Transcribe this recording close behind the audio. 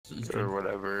or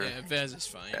whatever. Yeah, Vaz is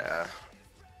fine. Yeah.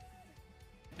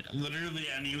 Literally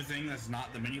anything that's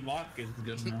not the mini block is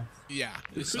good enough. Yeah,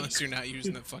 as long as you're not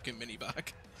using the fucking mini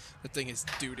bach. That thing is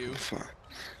doo-doo.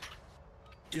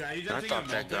 Dude, I thought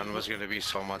that gun was gonna be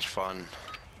so much fun.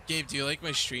 Gabe, do you like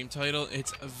my stream title?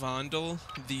 It's Vondel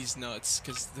These Nuts,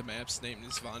 because the map's name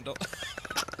is Vondel.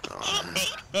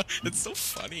 It's so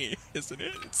funny, isn't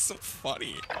it? It's so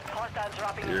funny.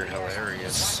 You're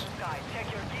hilarious.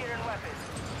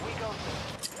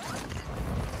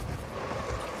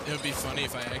 It would be funny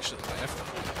if I actually laughed.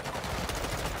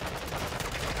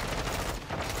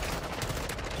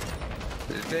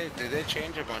 Did they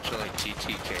change a bunch of like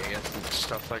TTK and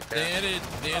stuff like that?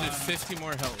 They added 50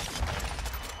 more health.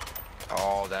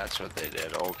 Oh, that's what they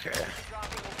did. Okay.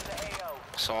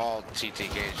 So all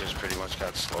TTK just pretty much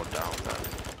got slowed down then.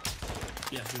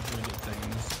 Yes, it's really good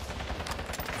things.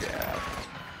 Yeah.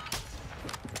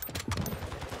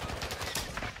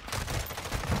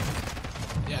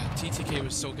 Yeah, TTK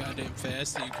was so goddamn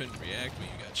fast that you couldn't react when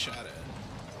you got shot at.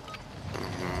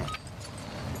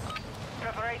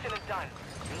 Preparation is done.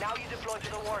 Now you deploy to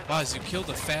the war zone. Buzz, you killed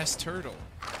a fast turtle.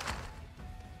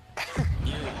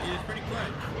 Yeah, it's pretty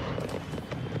quick.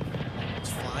 It's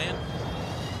flying,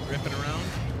 ripping around.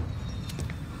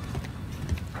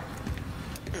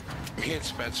 Me and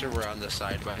Spencer were on the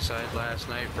side-by-side last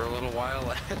night for a little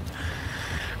while.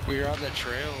 We were on the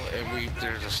trail, and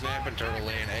there's a snapping turtle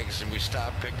laying eggs, and we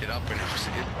stopped, picked it up, and it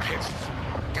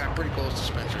got pretty close to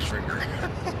Spencer's finger.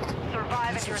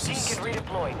 Survive and your team can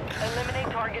redeploy.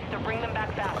 Eliminate targets to bring them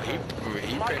back faster.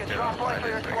 He Mark picked a it drop up, point I for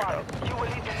your didn't pick it squad. up. You will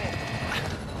lead them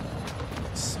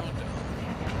in. So dumb.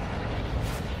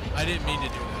 I didn't mean to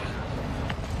do that.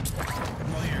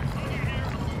 Well, here.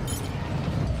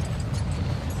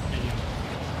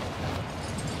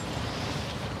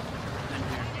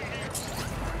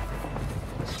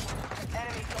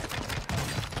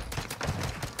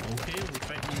 Okay, we're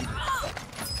fighting.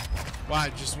 Wow,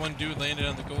 just one dude landed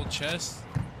on the gold chest.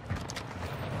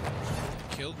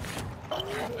 Killed me.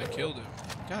 I killed him.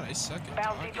 God, I suck at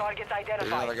Bounty talking. targets identified.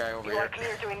 another guy over you are here.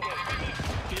 clear to engage.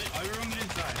 Everyone get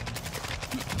inside.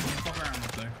 Fuck around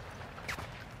up there.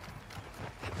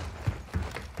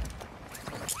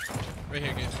 Right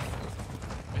here, guys.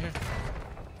 Right here.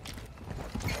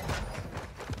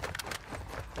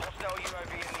 Hostile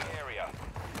UAV in the area.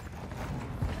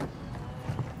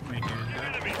 Right here.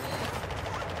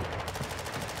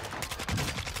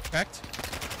 Cracked.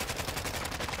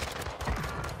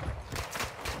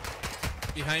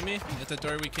 Behind me, at the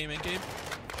door we came in, Gabe.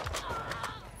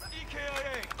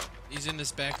 He's in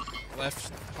this back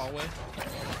left hallway.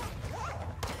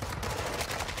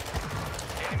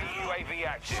 Enemy UAV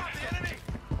active.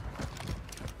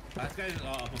 Last guy's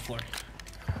up the floor.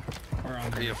 Or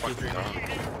on Are you the fucking dumb?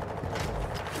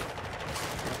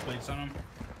 plates on him.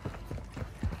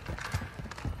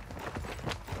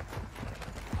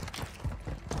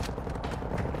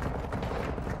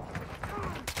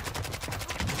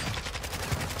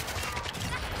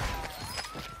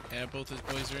 Yeah, both his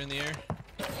boys are in the air.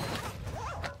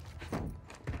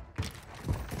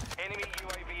 Enemy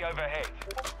UAV overhead.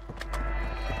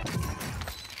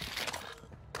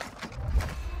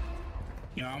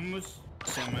 Yeah, I'm almost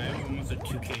semi. I have almost a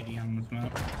 2KD on this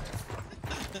map.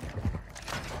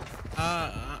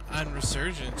 On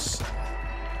Resurgence,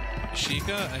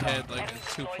 Sheikah, I had like a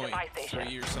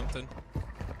 2.3 or something.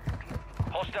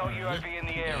 Hostile UAV in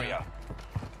the area.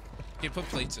 Yeah, put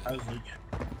plates in. I was like,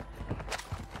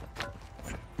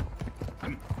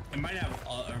 it might have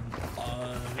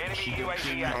Enemy Sheikah UAV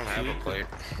too. I don't have a plate.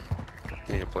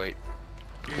 Need a plate.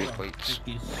 Here Need you go. plates. Take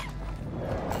these.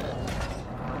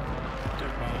 They're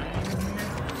behind me.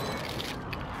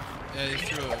 Yeah, they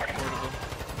threw a portable.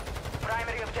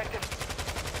 Primary objective.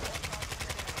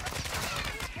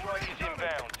 Strike is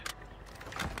inbound.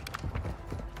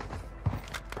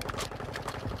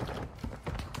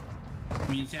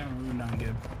 Me and Sam are moving down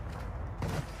good.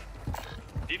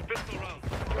 Deep pistol round.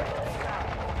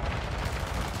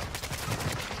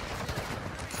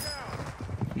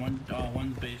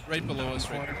 One's base. Right below us,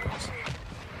 right water. below us.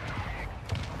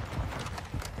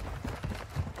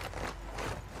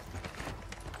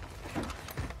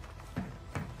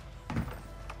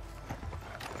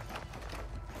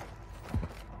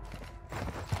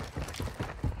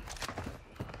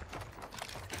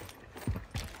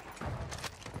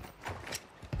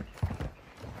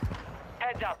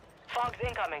 Heads up. Fog's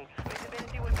incoming.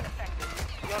 Visibility will be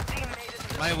affected. Your team made it to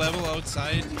the My level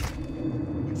outside,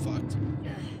 I'm fucked.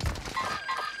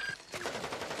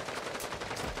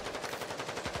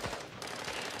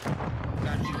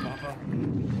 Got you, Papa.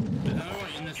 There's another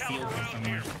one in this field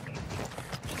somewhere.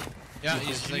 Yeah,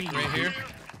 he's like right here.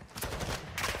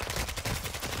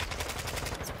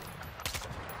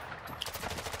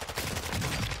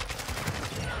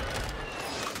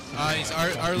 He's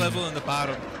our level in the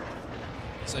bottom.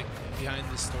 He's like behind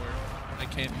this door. I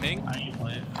can't ping. I need to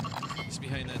play it. He's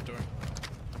behind that door.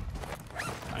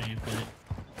 I need to play it.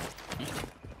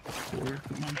 Four,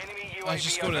 come on. Enemy UAV Let's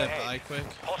just go to that overhead. buy quick.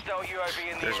 Hostile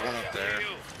UAV in the There's area. one up there.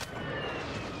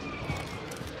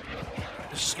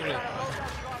 Let's just go to that buy.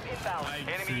 Inbound. I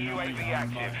Enemy do not UAV know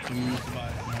active.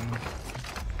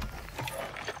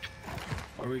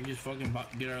 Or we just fucking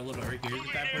get our little Rick Gears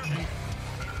guy pushing.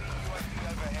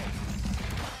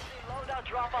 Loadout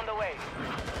drop on the way.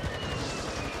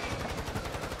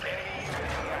 Enemy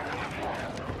UAV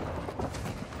active.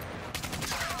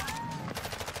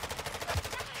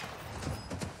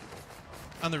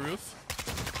 On the roof.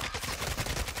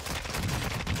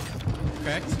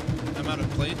 Cracked. I'm out of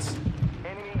plates.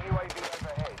 Enemy UAV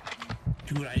overhead.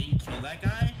 Dude, I didn't kill that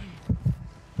guy?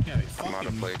 Yeah, I'm out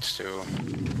of plates too.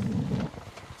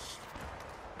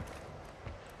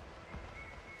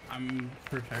 I'm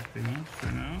protecting us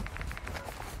for now.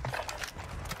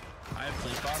 I have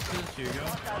plate boxes, here you go.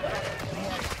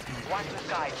 Watch the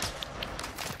skies.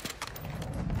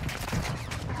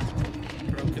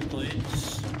 Broken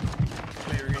plates.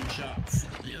 Wait, we're getting shot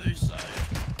from the other side.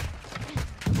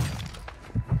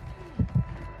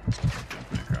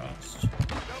 Jumping across.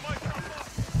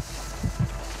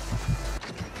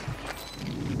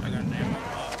 I got an ammo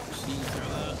box. You can throw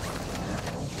that.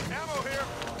 Ammo here.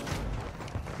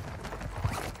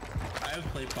 I have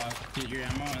plate box. Get your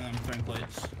ammo and I'm throwing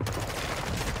plates.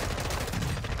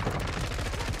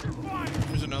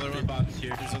 There's another Plate one. box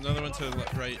here. There's another one to the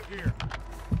right.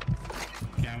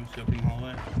 Okay, I'm scoping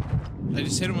hallway. I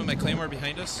just hit him with my claymore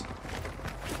behind us.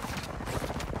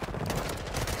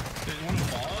 There's one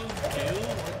above, too.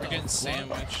 We're getting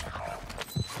sandwiched.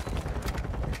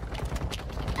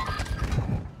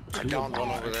 I downed one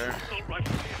over there.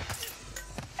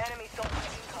 Enemy soldier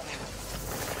incoming.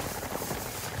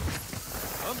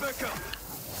 I'm back up.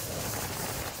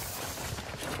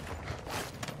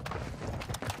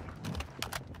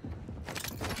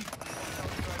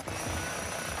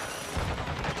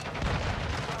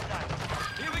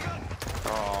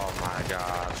 Oh my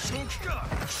gosh.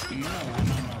 No.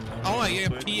 Oh, I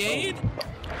get PA'd?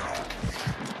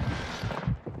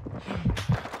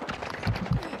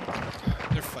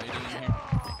 They're fighting in here.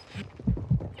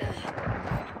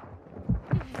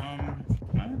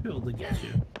 I might be able to get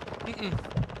you.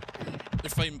 They're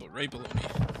fighting right below me.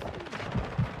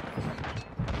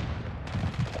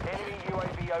 Enemy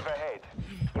UAV overhead.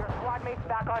 Your squad mates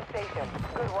back on station.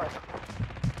 Good work.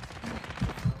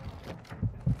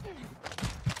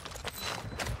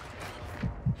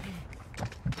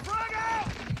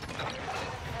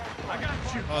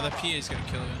 Oh, the PA is gonna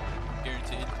kill you.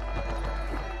 Guaranteed.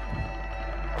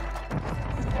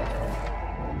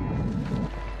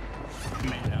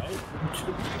 Made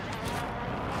out.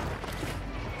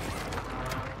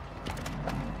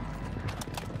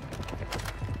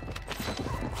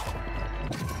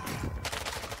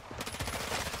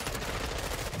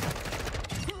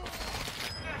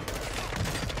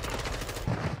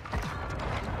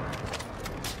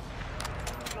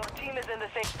 Your team is in the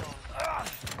safe zone.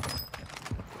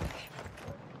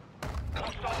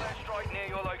 Hostile airstrike near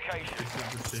your location. Take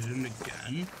the precision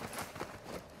again.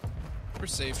 We're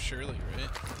safe, surely, right?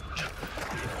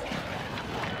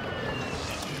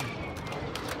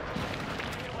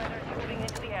 Weather moving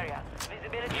into the area.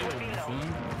 Visibility will be low.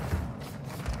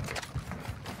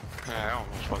 I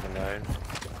almost fucking died.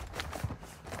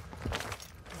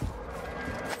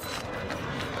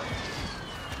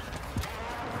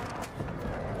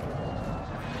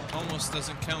 Almost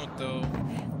doesn't count, though.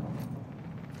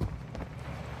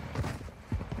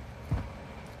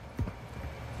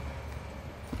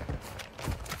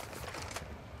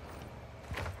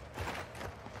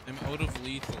 I'm out of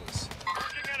lethals.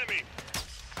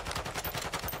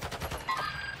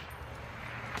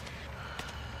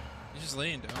 You just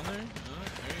laying down there? Oh,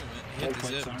 there you went. You hit the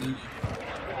zip, didn't you?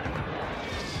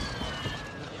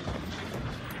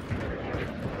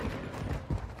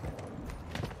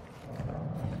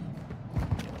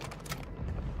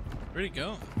 Where'd he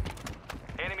go?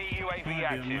 Enemy UAV Come on,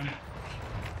 active. man.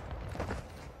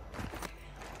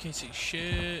 Can't see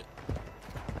shit.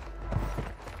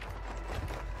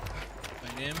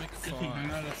 Dynamic fog.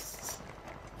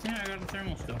 I got a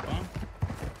thermal scope, huh?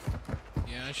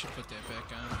 Yeah, I should put that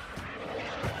back on.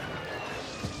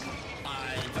 I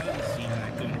haven't seen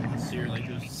that good this year, like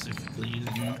it was specifically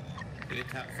using it. Get a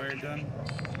tap fire done.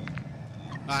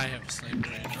 I have a sniper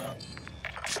right now.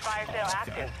 Fire sale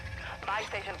active. Buy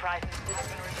station prices have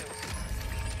been reduced.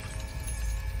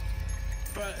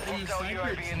 But in the Hostile sniper,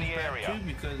 UAV it's in the bad area. too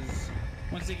because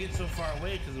once they get so far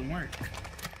away, it doesn't work.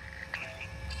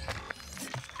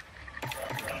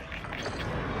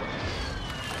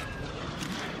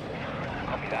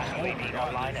 Copy that. UAV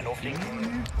online and off Counter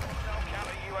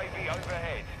Counter UAV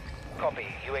overhead. Copy.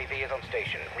 UAV is on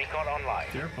station. Recon online.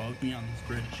 They're above me on this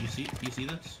bridge. You see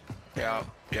this? Yeah,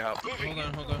 yeah.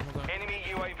 Hold on. Enemy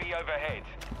UAV overhead.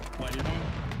 Why did one?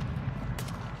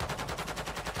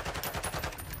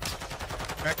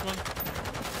 Cracked one.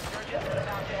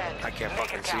 I can't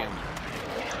fucking see him.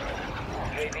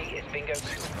 UAV is bingo 2.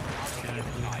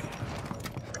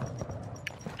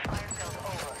 Fire sales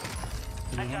over.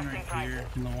 There's one right here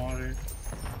in the water.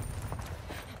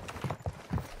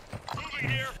 Moving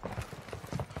here.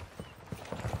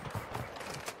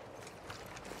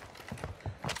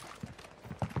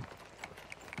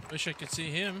 Wish I could see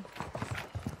him.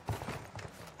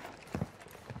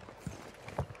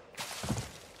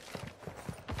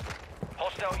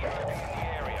 Hostile UAV in the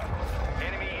area.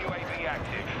 Enemy UAV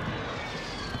active.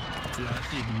 Dude, I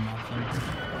see nothing.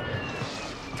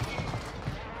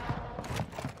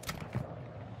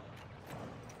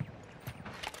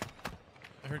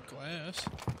 I heard glass.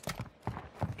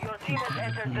 Your team has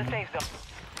entered the safe zone.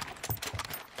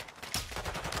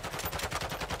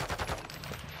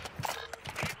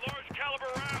 Large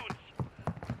caliber rounds.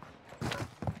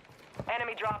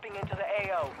 Enemy dropping into the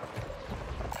AO.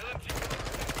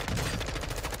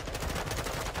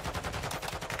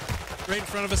 Right in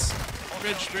front of us.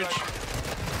 Bridge.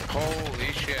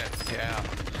 Holy shit, yeah.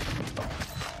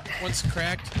 One's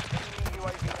cracked.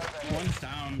 One's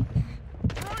down.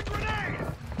 Throwing grenade!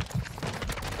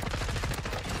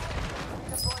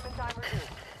 Deployment time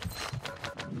reduced.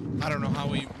 I don't know how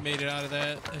we made it out of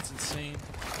that. That's insane.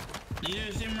 These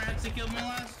are the same rats that killed me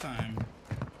last time.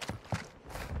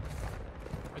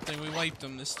 Good thing we wiped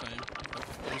them this time.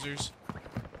 Fucking losers.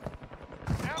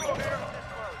 Ammo here.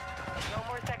 No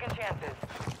more second chances.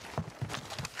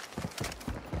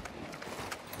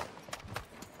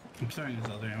 I'm starting this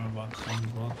other ammo box thing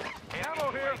as well.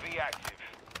 Ammo here. UAV active.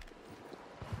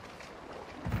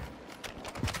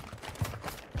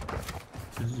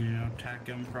 Because, attack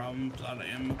gun problems, a lot of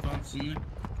ammo constantly.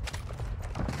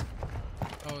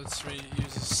 Oh, it's right. It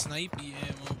uses snipey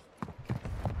ammo.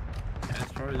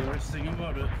 That's probably the worst thing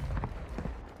about it.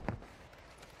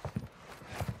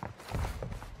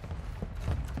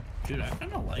 Dude, I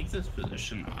kind of like this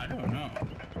position. I don't know.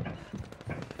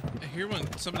 I hear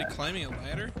somebody climbing a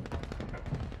ladder.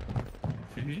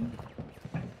 Mhm.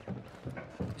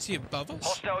 Is he above us?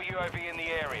 Hostile UAV in the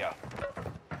area.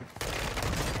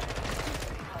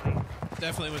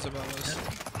 Definitely was above us.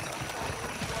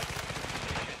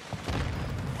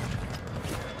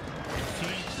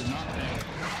 Teammates is not there.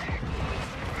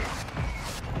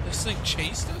 This thing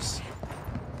chased us?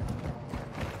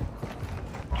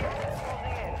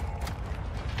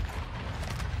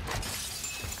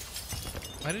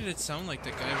 Why did it sound like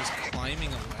the guy was climbing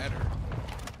a ladder?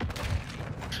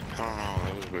 I don't know,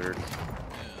 that was weird. Yeah.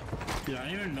 Dude, I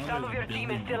didn't even know Some there of was your a team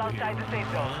building is still over outside here. the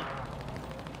safe zone.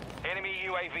 Enemy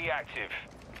UAV active.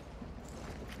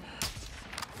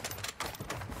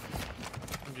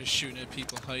 I'm just shooting at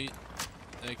people height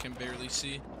that I can barely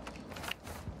see.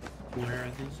 Where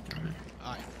are these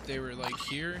guys? They were like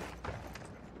here,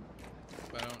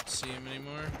 but I don't see them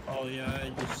anymore. Oh yeah, I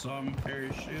just saw him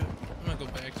parachute. I'm gonna go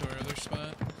back to our other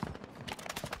spot.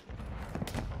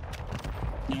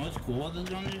 You know what's cool with this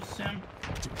gun, Sam?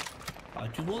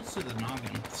 2 bullets to the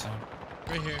noggin, so.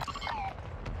 Right here.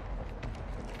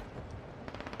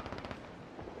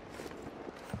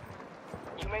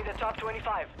 You made the top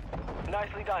 25.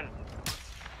 Nicely done.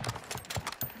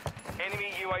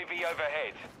 Enemy UAV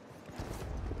overhead.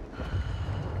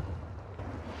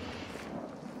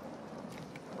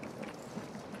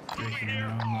 Breaking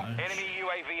around the edge. Enemy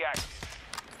UAV active.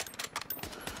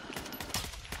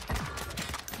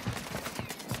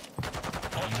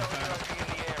 Hostile UAV in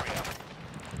the area.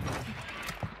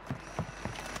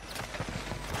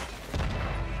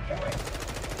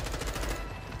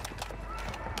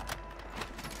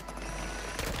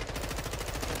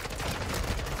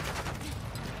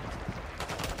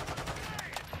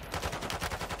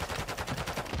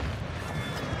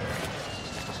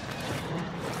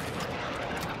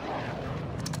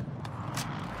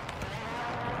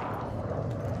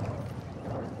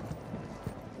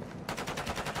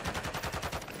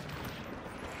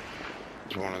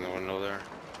 There's one in the window there.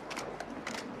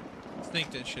 Snake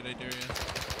that shit, I dare ya.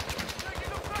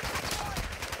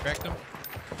 Cracked him.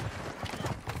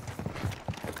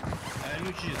 I think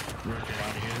we should just work it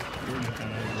out here. We're in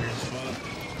kind of a weird spot.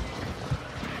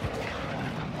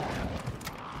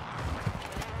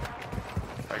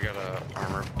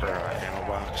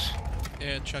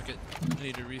 Yeah, chuck it. I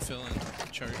need to refill in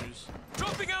charges.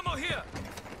 Dropping ammo here.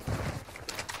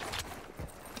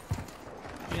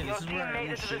 Yeah, this is where I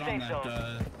almost shit on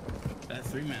that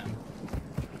 3-man.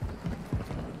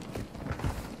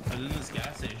 I was in this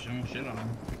gas station, I almost shit on him.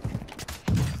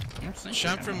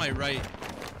 Shot from my right.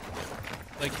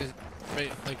 Like the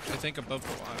right, like I think above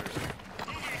the water.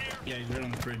 Yeah, he's right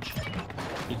on the bridge.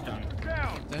 He's done.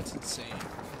 Down. That's insane.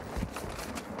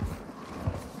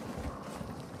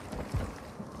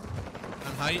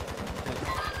 On height.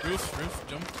 Roof,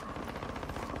 jumped.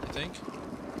 I think.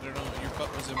 I don't know, your butt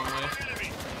was in my way.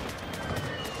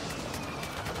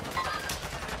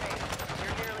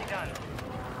 You're nearly done.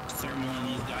 Thermaling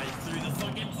these guys through the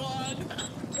fucking fog!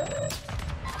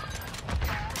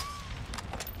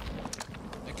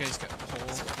 That guy's got a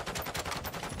hole.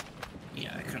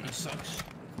 Yeah, that kinda sucks.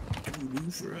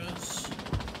 Doo-doo for us.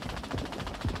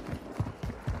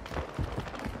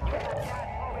 Gas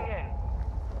moving in.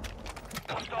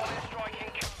 Hostile airstrike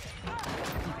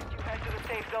incoming. You head to the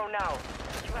safe zone now.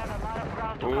 You have a lot of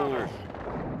ground to cover.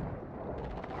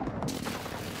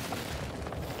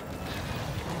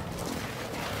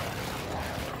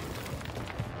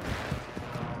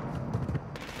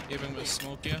 Give him a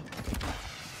smoke, yeah?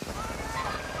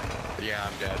 Yeah,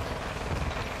 I'm dead.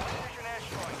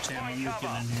 Sam, I'm just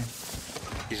getting in here.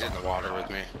 He's in the water with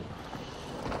me.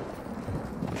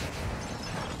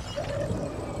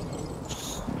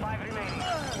 5 remaining.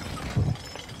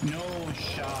 No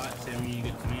shot, Sam, when you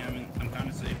get to me. I'm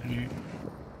kinda safe in here.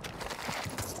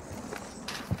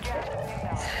 Gas is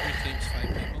inbound. 3 teams, 5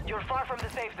 people. You're far from the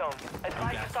safe zone.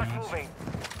 Advise you start moving.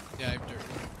 Yeah, I have dirt.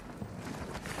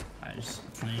 I just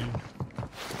playing.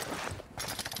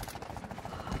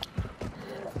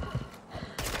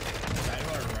 Guy to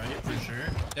our right, for sure.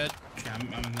 Dead. Okay, I'm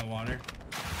in the water.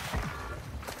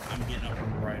 I'm getting up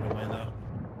right away, though.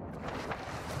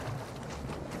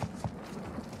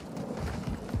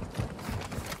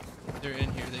 They're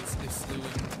in here, they flew in.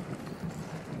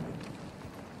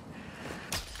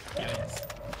 Yikes.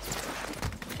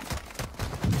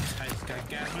 This guy's got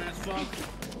gas mask, fuck.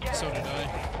 So did I.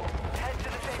 Head to the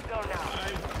safe zone now. I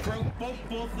broke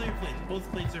both their plates. Both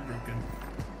plates are broken.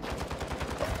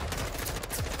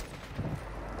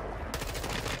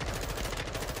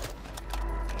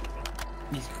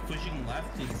 He's pushing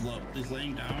left. He's low. He's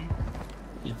laying down.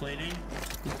 He's plating.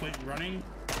 He's running.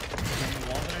 He's on the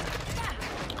wall there.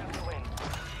 Time to win.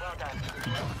 Well done.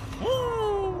 Woo!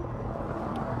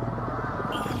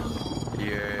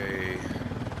 Yay.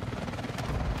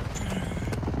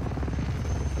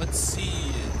 Let's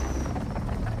see.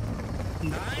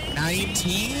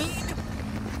 19?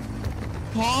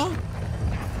 Huh?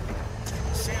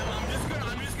 Sam, I'm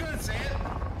just gonna say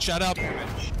it. Shut up.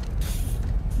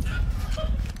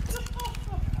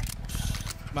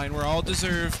 Mine were all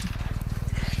deserved.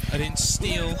 I didn't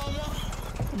steal.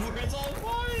 It's all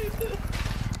fine.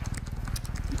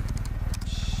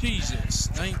 Jesus,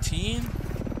 19?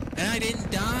 And I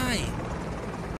didn't die.